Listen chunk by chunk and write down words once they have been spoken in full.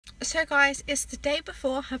So guys, it's the day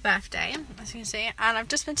before her birthday, as you can see, and I've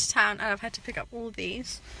just been to town and I've had to pick up all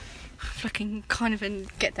these. Fucking can't even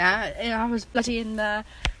get there. I was bloody in the,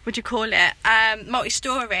 what do you call it,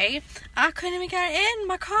 multi-story. I couldn't even get in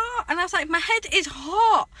my car, and I was like, my head is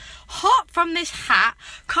hot from this hat,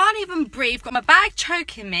 can't even breathe, got my bag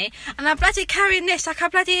choking me, and I'm bloody carrying this like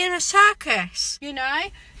I'm bloody in a circus, you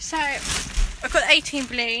know? So I've got 18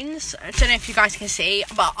 balloons. I don't know if you guys can see,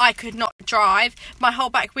 but I could not drive. My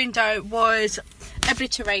whole back window was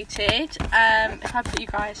obliterated. If I put you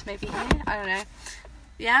guys maybe here, I don't know.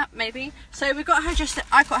 Yeah, maybe. So we got her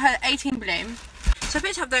I got her 18 balloons. So I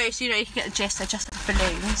picked up those, you know, you can get the gist, they're just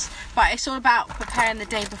balloons. But it's all about preparing the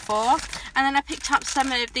day before. And then I picked up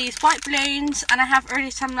some of these white balloons, and I have already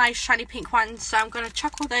some nice shiny pink ones, so I'm going to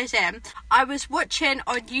chuck all those in. I was watching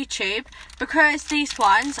on YouTube, because these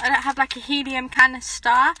ones, I don't have like a helium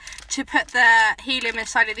canister to put the helium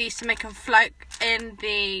inside of these to make them float in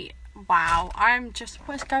the... Wow, I'm just,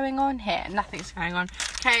 what's going on here? Nothing's going on.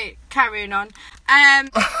 Okay, carrying on.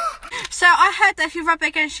 So I heard that if you rub it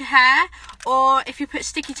against your hair, or if you put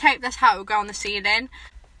sticky tape, that's how it will go on the ceiling.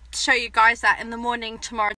 Show you guys that in the morning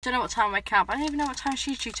tomorrow. Don't know what time I wake up. I don't even know what time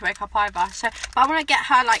she's due to wake up either. So, but I want to get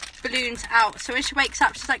her like balloons out, so when she wakes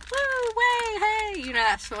up, she's like, woo, way, hey, you know,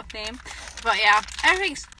 that sort of thing. But yeah,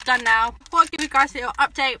 everything's done now. Before I give you guys a little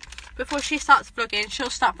update, before she starts vlogging, she'll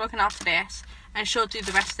start vlogging after this, and she'll do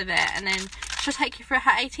the rest of it, and then she'll take you through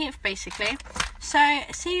her 18th basically. So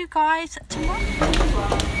see you guys tomorrow.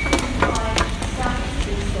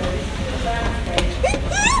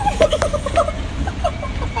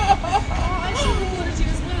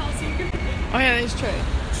 Oh yeah, that's true.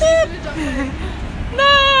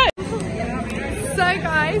 No! So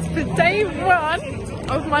guys, for day one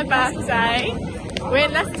of my birthday, we're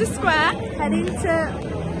in Leicester Square, heading to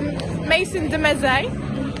Maison de Maison.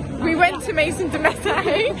 We went to Maison de Maison,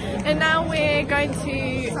 and now we're going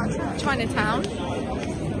to Chinatown.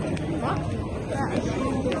 What?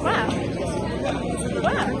 Where?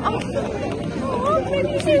 Where? Oh, what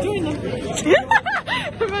are you doing?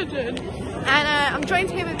 Imagine. And I'm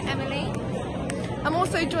joined here with Emily. I'm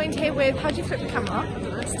also joined here with, how do you flip the camera?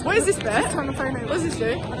 What is this bit? Turn the phone over. What does this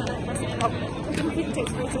do? Oh,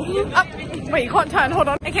 wait, you can't turn, hold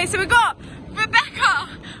on. Okay, so we got Rebecca,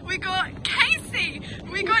 we got Casey,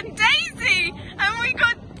 we got Daisy, and we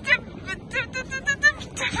got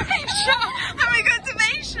Demisha, and we got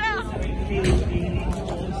Demisha.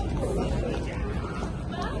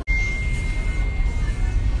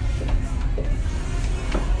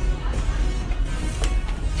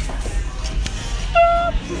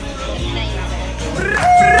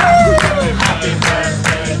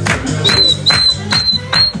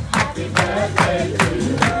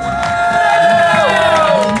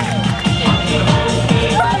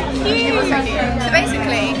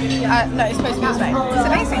 No, it's supposed to be this way. So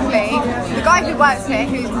basically, the guy who works here,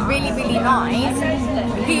 who's really, really nice,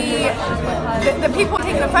 the people are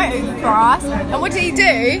taking a photo for us, and what did he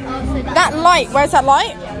do? That light, where's that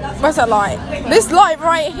light? Where's that light? This light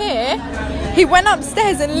right here, he went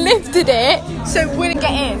upstairs and lifted it so it wouldn't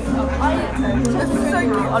get in. That's so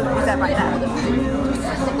cute. Oh, look, he's there right there.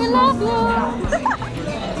 I love you.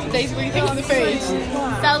 Daisy, what do you think of the food?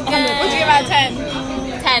 So good. What do you give out of 10?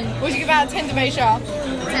 10. What would you give out of 10, Demisha?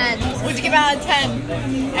 10. What would you give out of 10?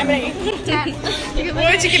 Emily? 10. What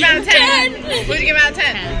would you give out of 10? 10. What would you give out of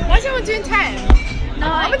 10? Why is everyone doing 10? No,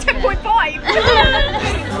 I'm a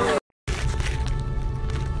 10.5.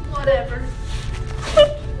 Whatever.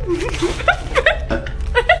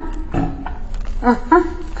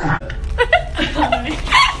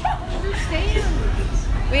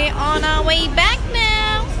 We're on our way back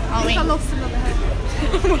now. Are we? I lost another head.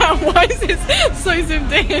 Wow, why is this so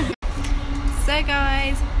zoomed in? So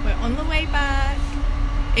guys, we're on the way back.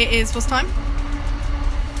 It is, what's time?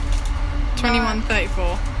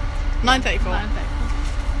 21:34. 9:34.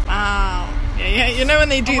 Wow. Yeah, you know when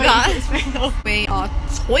they do that. We are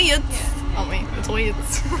tired, aren't we? We're tired.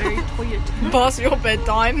 Very tired. Past your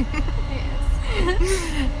bedtime. Yes.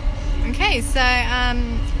 Okay, so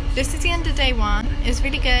this is the end of day one. It's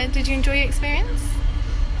really good. Did you enjoy your experience?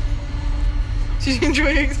 Did you enjoy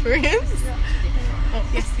your experience? Yeah. Oh,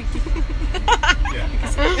 yes, thank you.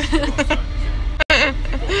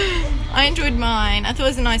 I enjoyed mine. I thought it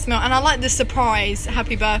was a nice meal, and I like the surprise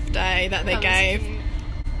happy birthday that they gave. Cute.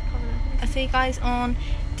 I'll see you guys on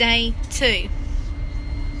day 2.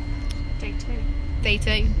 Day 2. Day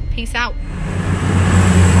 2. Peace out.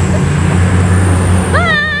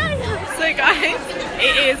 Bye! So guys,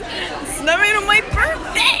 it is snowing on my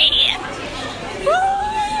birthday.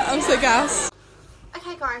 I'm so gassed.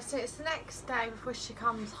 Okay guys, so it's the next day before she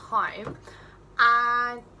comes home,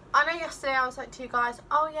 and know yesterday I was like to you guys,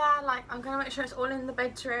 oh yeah, like I'm gonna make sure it's all in the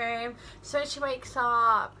bedroom, so when she wakes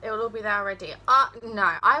up it will all be there already.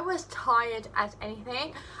 No, I was tired as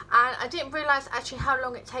anything, and I didn't realise actually how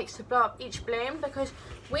long it takes to blow up each balloon, because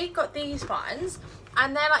we got these ones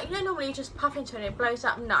and they're like, you know, normally you just puff into it and it blows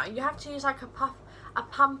up. No, you have to use like a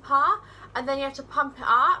pumper, and then you have to pump it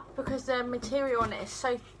up because the material on it is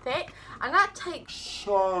so thick, and that takes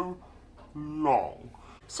so long.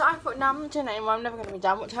 So I thought, no, I'm not doing it anymore, I'm never going to be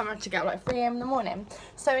done. What time am I to get? Like 3 AM in the morning.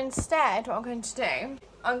 So instead, what I'm going to do,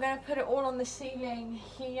 I'm going to put it all on the ceiling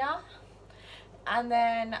here, and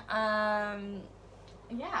then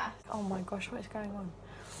yeah. Oh my gosh, what is going on?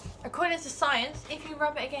 According to science, if you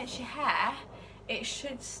rub it against your hair, it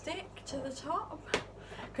should stick to the top.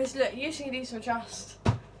 Because look, usually these will just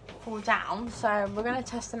fall down. So we're going to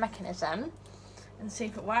test the mechanism and see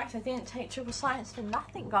if it works. I didn't take triple science for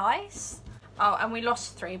nothing, guys. Oh, and we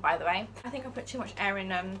lost 3, by the way. I think I put too much air in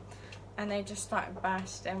them and they just started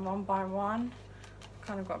bursting one by one.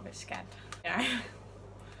 Kind of got a bit scared. You know,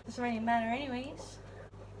 doesn't really matter anyways.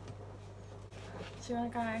 So you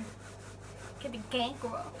want to go get the gang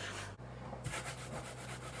up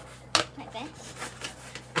Like this.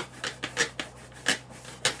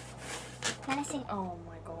 Menacing. Oh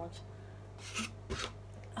my god.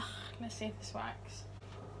 Let's see if this works.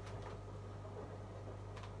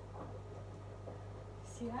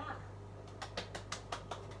 See that?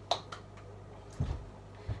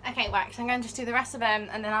 Okay, it works. I'm going to just do the rest of them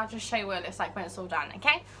and then I'll just show you what it looks like when it's all done,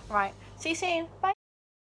 okay? Right, see you soon. Bye.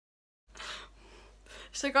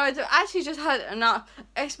 So guys, I've actually just had enough.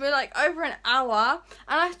 It's been like over an hour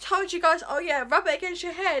and I told you guys, oh yeah, rub it against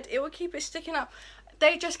your head, it will keep it sticking up.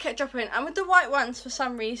 They just kept dropping, and with the white ones for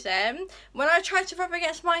some reason, when I tried to rub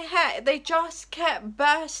against my hair, they just kept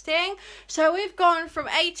bursting. So we've gone from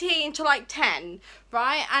 18 to like 10,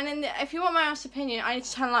 right? And if you want my honest opinion, I need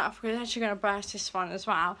to turn the light off because it's actually going to burst this one as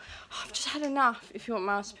well. I've just had enough, if you want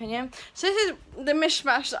my honest opinion. So this is the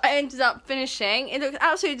mishmash that I ended up finishing. It looks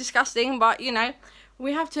absolutely disgusting, but you know,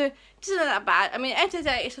 we have to, it doesn't look that bad. I mean, at the end of the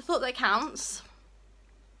day, it's a thought that counts.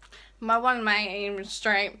 My one mate ain't even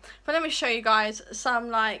straight. But let me show you guys some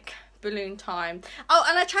like balloon time. Oh,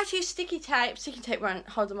 and I tried to use sticky tape. Sticky tape won't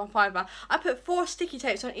hold them up either. I put 4 sticky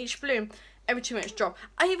tapes on each balloon. Every 2 minutes drop.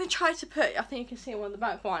 I even tried to put, I think you can see one of the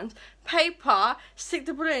back ones, paper, stick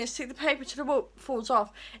the balloon, stick the paper to the wall, falls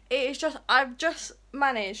off. It is just, I've just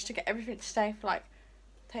managed to get everything to stay for like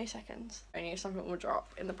 30 seconds. Only something will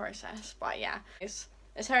drop in the process. But yeah, it's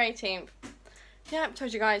her 18th. Yeah, I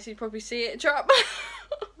told you guys you'd probably see it drop.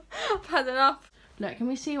 I've had enough. Look, can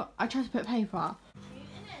we see what I tried to put paper?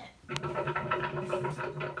 You can't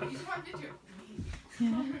video.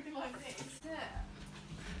 Yeah.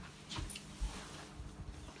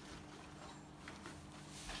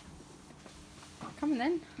 Come on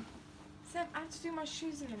then. Seb, I have to do my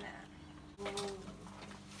shoes in a minute.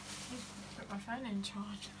 Put my phone in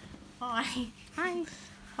charge. Hi. Hi.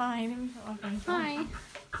 Hi. Let me put my phone. Hi.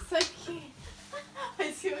 So cute.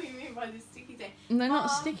 I see what you mean by the sticky tape. They're not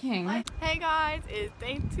sticking. Hey guys, it's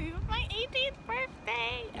day 2 of my 18th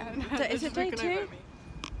birthday. Is it day 2?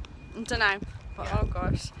 I don't know. But yeah. Oh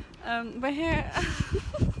gosh. We're here.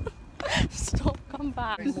 Stop, come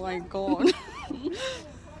back. Oh my god.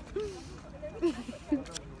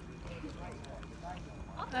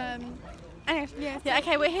 Anyway, yeah,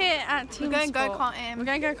 okay, we're here at Team We're going to go Sport. karting. We're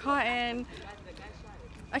going to go karting.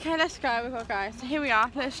 Okay, let's go. We've got to go. So here we are.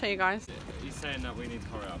 Let's show you guys. He's saying that we need to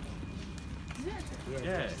hurry up.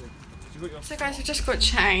 Yeah. So guys, we just got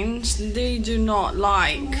changed. They do not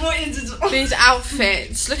like these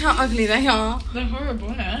outfits. Look how ugly they are. They're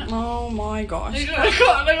horrible, isn't it? Oh my gosh. They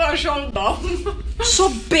got a shoulder. So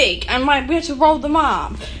big, and we had to roll them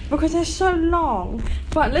up because they're so long.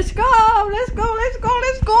 But let's go. Let's go. Let's go.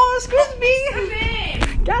 Let's go. Excuse me.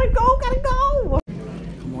 Gotta go. Gotta go.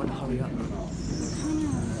 Come on, hurry up.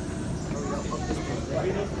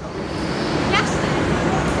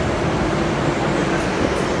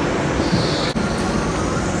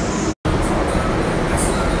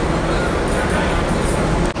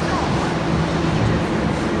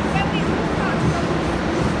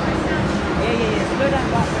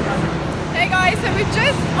 Hey guys, so we're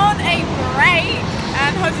just on a break,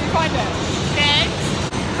 and how did you find it? Good.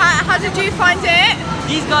 How did you find it?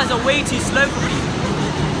 These guys are way too slow for me.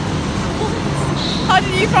 How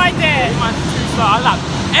did you find it? Man, too slow. I love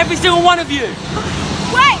every single one of you.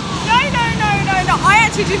 Wait, no. I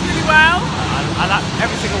actually did really well. I love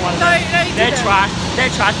every single one of No, them. you They're didn't. trash. They're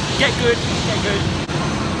trash. Get good. Get good.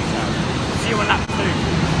 See you on lap 2.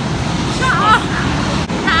 Shut up.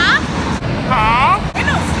 Huh? We're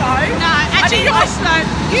not slow. No, actually you're you're slow.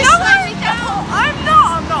 You Slow slow me down. I'm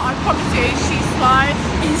not. I'm promise you, she's slow,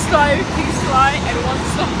 he's slow, everyone's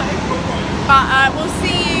slow. But we'll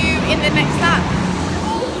see you in the next lap.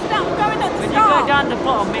 Oh, that we're going at the When start. you go down the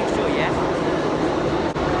bottom, make sure, yeah?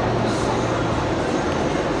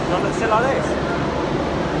 Don't look still like this.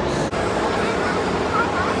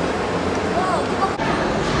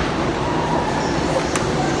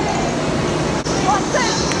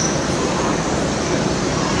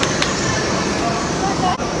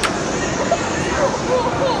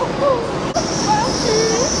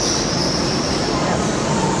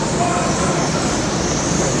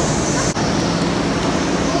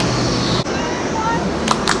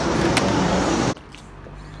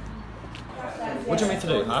 What do you want me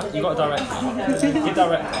to do, huh? You got a director. Give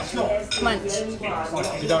director. Munch.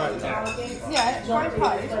 Do director. Yeah, try and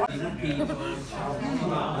pose.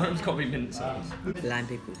 It's got to be mint sauce. Lime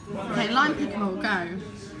pickle. Okay, lime pickle, go.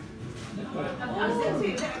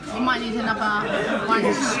 You might need another one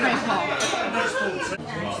to scrape off.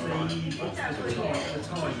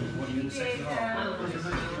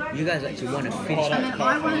 You guys actually want to finish And then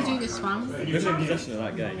I want to do this one. You were in possession of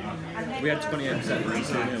that game. We had 28%, we won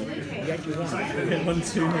 2-0. You actually want. We won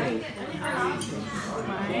 2-0.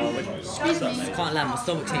 Excuse me. Can't lie, my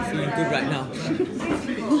stomach ain't feeling good right now.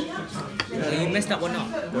 You messed that one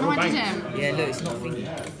up. No, I didn't. Yeah, look, it's not thinking.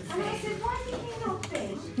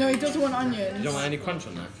 No, he doesn't want onions. You don't want any crunch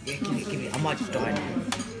on that? Yeah, give me. I might just die.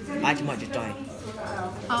 I actually might just die.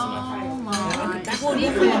 Oh my. That's all you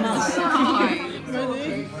my mouth.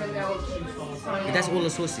 Ready? That's all the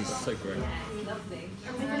sauces. So great.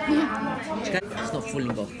 It's not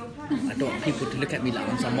falling off. I don't want people to look at me like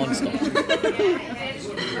I'm some monster.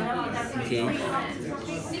 Okay.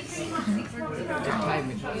 Just try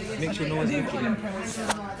me. Make sure no one's looking.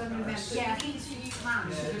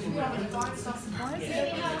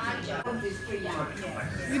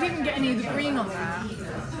 We didn't get any of the green on there.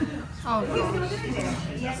 Oh god.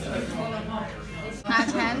 Out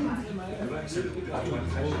of 10.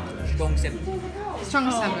 Strong 7.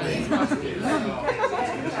 Strong 7.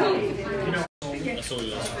 That's all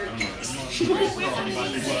yours.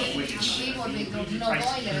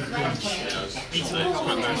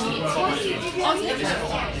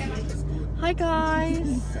 Hi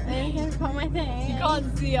guys. Are you going to put my thing? You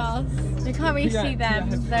can't see us. You can't really see them.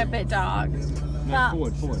 They're a bit dark. No,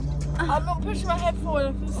 forward. I'm not pushing my head forward.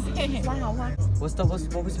 I can see it. Wow. What was we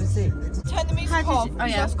supposed to say? Turn the music off. Oh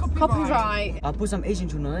yeah. That's Copyright. I'll put some Asian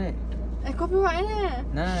tune on it. Copyright in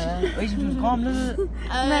it. No. Asian tune's calm, look.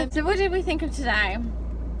 So what did we think of today?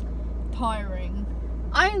 Tiring.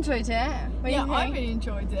 I enjoyed it. What do Yeah, you I think? really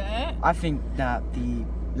enjoyed it. I think that the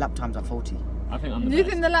lap times are faulty. I think I'm the You best.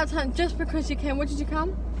 think the lap time just because you came? What did you come?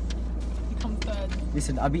 You come third.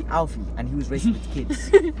 Listen, I beat Alfie and he was racing with kids.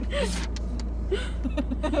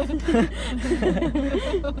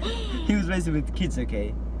 He was racing with kids,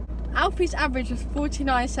 okay? Alfie's average was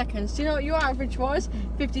 49 seconds. Do you know what your average was?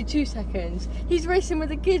 52 seconds. He's racing with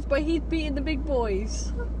the kids, but he's beating the big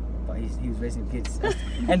boys. But he was racing with kids.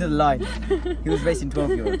 End of the line. He was racing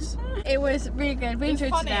 12-year-olds. It was really good. We It was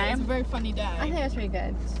enjoyed funny. today. It was a very funny day. I think it was really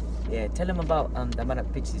good. Yeah, tell him about the amount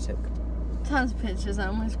of pictures he took. Tons of pictures. I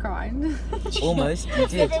almost cried. Almost, you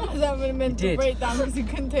did. Kevin was having a mental did. breakdown because he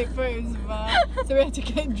couldn't take photos of her, so we had to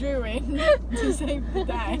get Drew in to save the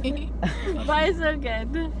day. But it's so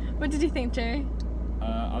good. What did you think, Drew?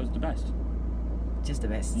 I was the best. Just the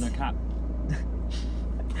best. No cap.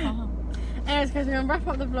 Anyways, guys, we're gonna wrap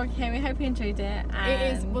up the vlog here. We hope you enjoyed it.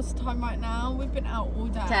 It is, what's the time right now? We've been out all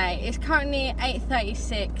day. It's currently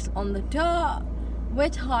 8:36 on the dot. We're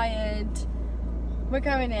tired. We're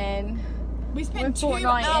going in. We spent We're 2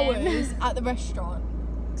 fortnight in. hours at the restaurant.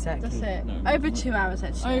 Exactly. That's it. No, Over 2 hours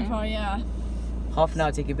actually. Over, yeah. Half an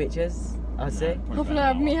hour taking pictures, I'd say. Half an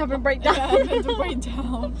hour of me having a breakdown. Yeah, a mental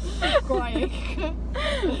breakdown. Crying.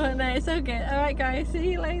 But no, it's so good. Alright guys,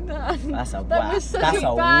 see you later. That's a That whack. was such That's a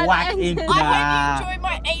a bad whack ending. in. I hope you enjoyed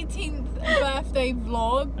my 18th birthday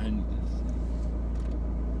vlog. And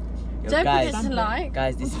Yo, Don't guys, forget to like.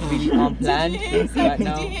 guys, this is really unplanned Did you hear, right did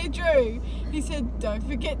now. you hear Drew? He said, don't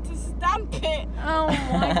forget to stamp it. Oh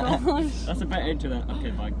my gosh. that's a bit into that. Okay,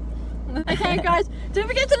 bye. Okay guys, don't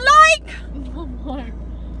forget to like! Oh my.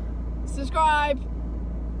 Subscribe.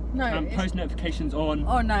 No, And it's, post notifications on.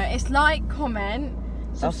 oh no, it's like, comment,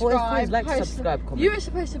 I thought it was subscribe, like, post- subscribe, comment. You were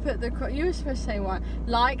supposed to put you were supposed to say what?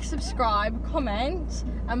 Like, subscribe, comment,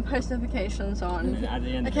 and post notifications on. And at the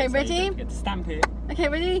end Okay, of it, say, ready? don't forget to stamp it. Okay,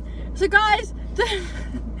 ready? So guys,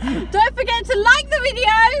 don't forget to like the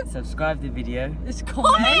video! Subscribe the video. It's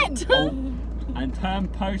comment! Oh, and turn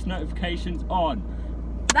post notifications on.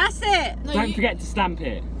 That's it! No, Don't you- forget to stamp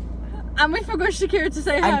it. And we forgot Shakira to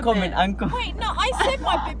say her And comment, bit. and comment. Wait, no, I said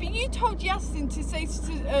my bit, but you told Yasin to say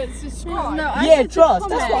subscribe. No, I Yeah, said trust.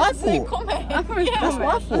 comment. That's what I I said thought. comment. I thought it was Yeah. That's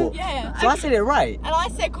what I thought. Yeah. So I said it right. And I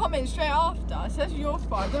said comment straight after, so that's your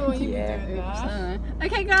fault. I don't know what you Yeah. be doing there.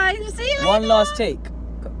 Okay, guys, see you later. One last take.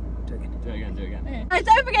 Go. Do it again. Do it again, do it again. Guys,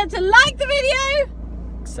 don't forget to like the video.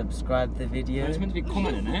 Subscribe the video. It's meant to be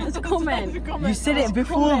commenting, eh? It's a comment. You said it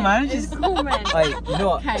before, man. It's Just a comment. Wait, you know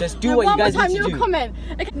what? Okay. Just do No, what you one more guys time, need to you'll do. comment.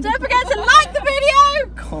 Okay, don't forget to like the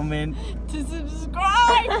video. Comment. To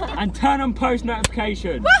subscribe. And turn on post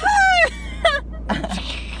notifications. Woohoo!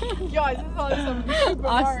 Guys, it's like some Super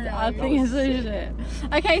Mario. I think it's shit.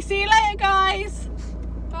 Okay, see you later, guys.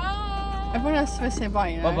 Bye. Everyone else is supposed to say bye,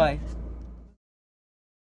 you know? Bye bye.